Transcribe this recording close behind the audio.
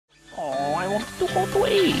want to go to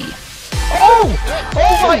A. Oh!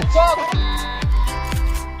 Oh my god!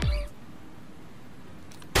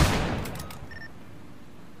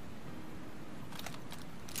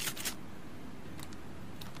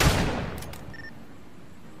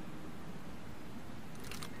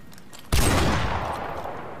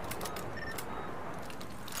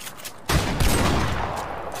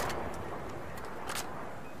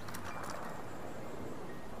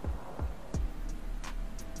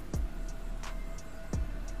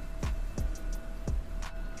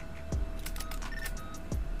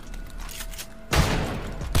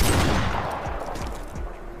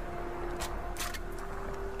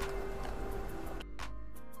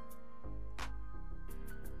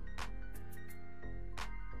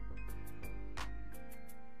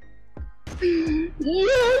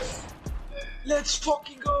 Yes! Let's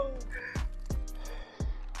fucking go!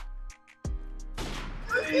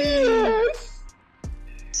 Yes!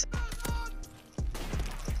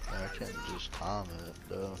 I can just comment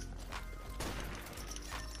though.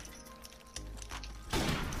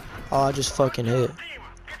 Oh, I just fucking hit.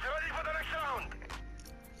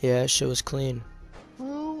 Yeah, that shit was clean.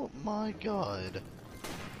 Oh my god.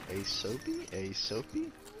 A soapy? A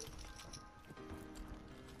soapy?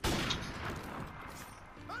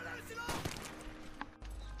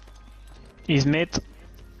 He's mid.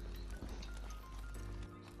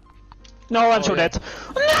 No, I'm so dead.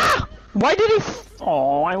 No! Why did he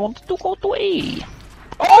oh, I wanted to go to A.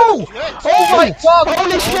 Oh! Oh my god!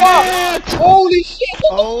 Holy shit! Holy shit!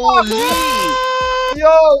 Holy!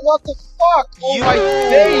 Yo, what the fuck? Oh my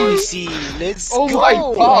face! Let's oh go! My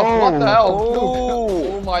god, what the hell?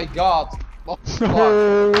 Oh, Oh my god! What the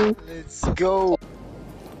fuck? let's go!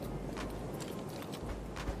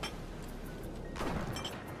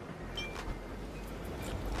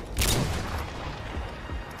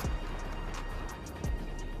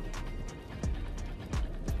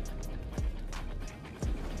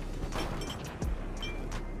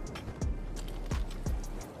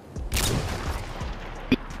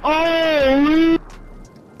 Oh!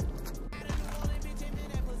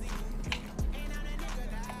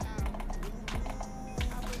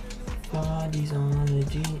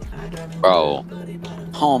 Bro,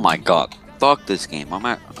 oh my god, fuck this game. I'm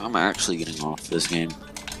actually getting off this game.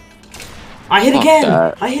 I hit Fuck again!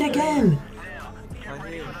 that. I hit again!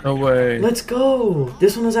 No way. Let's go!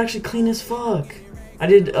 This one was actually clean as fuck. I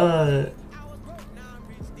did,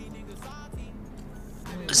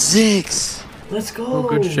 6! let's go! Oh,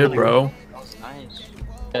 good shit, bro.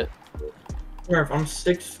 Smurf, I'm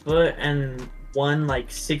 6 foot and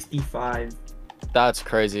 165. That's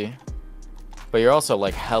crazy. But you're also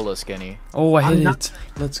like hella skinny. Oh, I hit I'm it.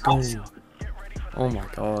 Let's go. Oh my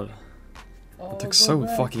god. It took so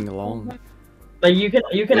fucking long. Like you can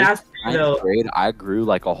ask Ninth Prevo. grade, I grew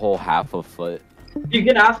like a whole half a foot. You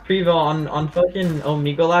can ask Prevo on fucking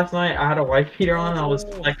Omegle last night. I had a wife beater on. I was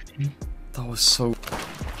flexing. That was so.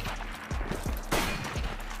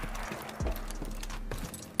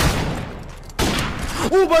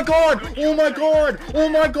 Oh my god! Oh my god! Oh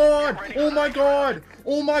my god! Oh my god!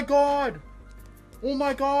 Oh my god! Oh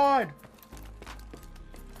my god!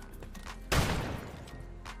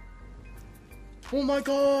 Oh my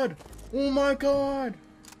god! Oh my god!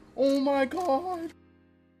 Oh my god!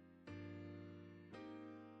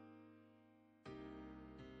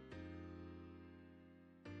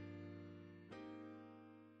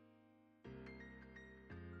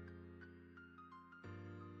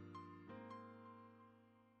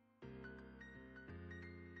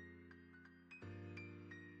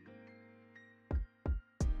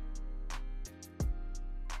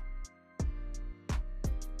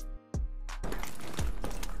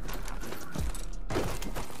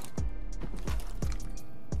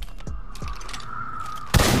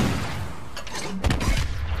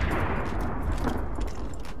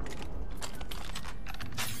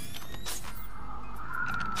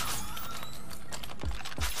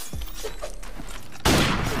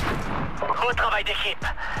 Beau travail d'équipe,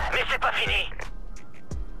 mais c'est pas fini.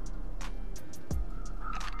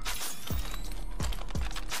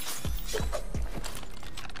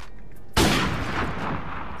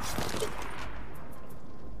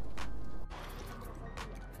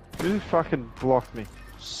 You fucking blocked me.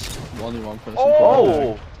 Only one person.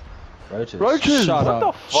 Oh! Roaches. Roaches! Shut What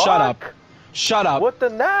up. the fuck? Shut up. Shut up. What the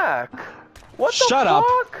knack? What the Shut up.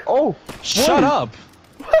 fuck? Oh! Shut up.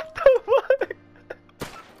 What the fuck?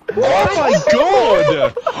 Oh my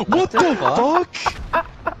god! What the fuck?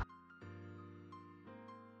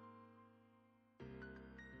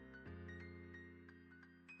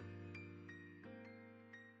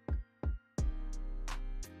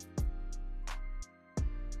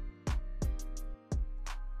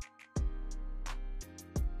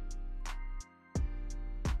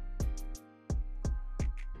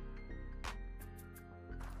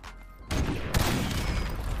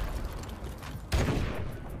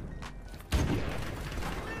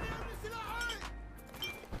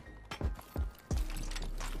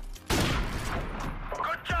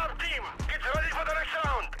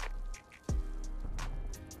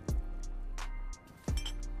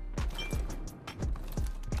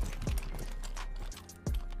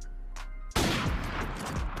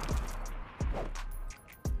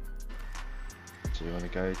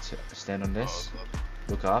 go to stand on this,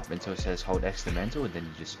 look up until it says hold X to mental, and then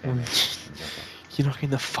you just spam it. You're knocking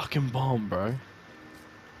the fucking bomb, bro.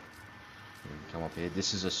 Come up here.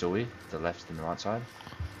 This is a Sui, the left and the right side.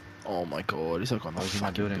 Oh my god, he's not on the he's in the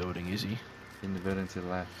fucking building. building, is he? In the building to the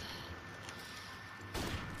left.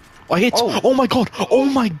 I hit! Oh my god! Oh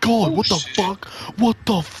my god! What the fuck? What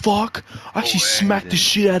the fuck? I actually smacked the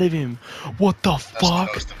shit out of him. What the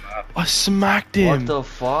fuck? I smacked him. What the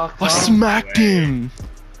fuck? I smacked him.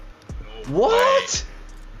 What?